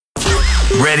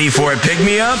Ready for a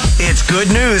pick-me-up? It's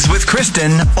Good News with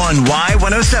Kristen on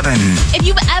Y107. If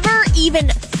you've ever even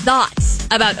thought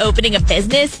about opening a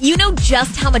business, you know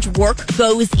just how much work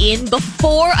goes in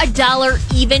before a dollar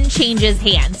even changes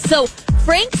hands. So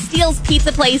Frank Steele's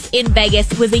Pizza Place in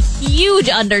Vegas was a huge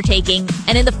undertaking,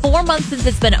 and in the 4 months since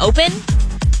it's been open,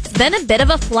 it's been a bit of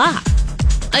a flop.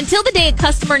 Until the day a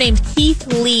customer named Keith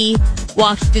Lee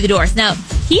walked through the doors. Now,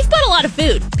 Keith bought a lot of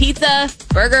food. Pizza,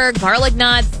 burger, garlic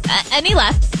knots, and he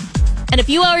left. And a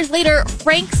few hours later,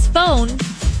 Frank's phone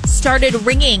started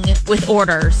ringing with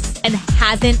orders and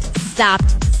hasn't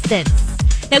stopped since.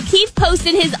 Now, Keith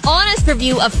posted his honest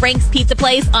review of Frank's Pizza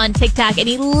Place on TikTok, and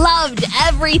he loved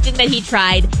everything that he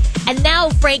tried. And now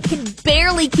Frank can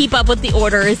barely keep up with the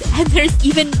orders, and there's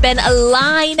even been a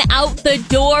line out the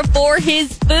door for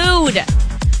his food.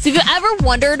 So if you ever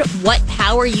wondered what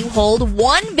power you hold,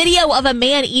 one video of a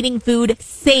man eating food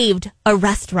saved a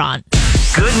restaurant.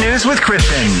 Good News with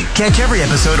Kristen. Catch every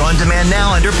episode on demand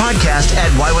now under podcast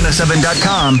at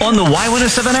Y107.com, on the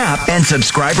Y107 app, and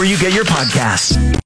subscribe where you get your podcasts.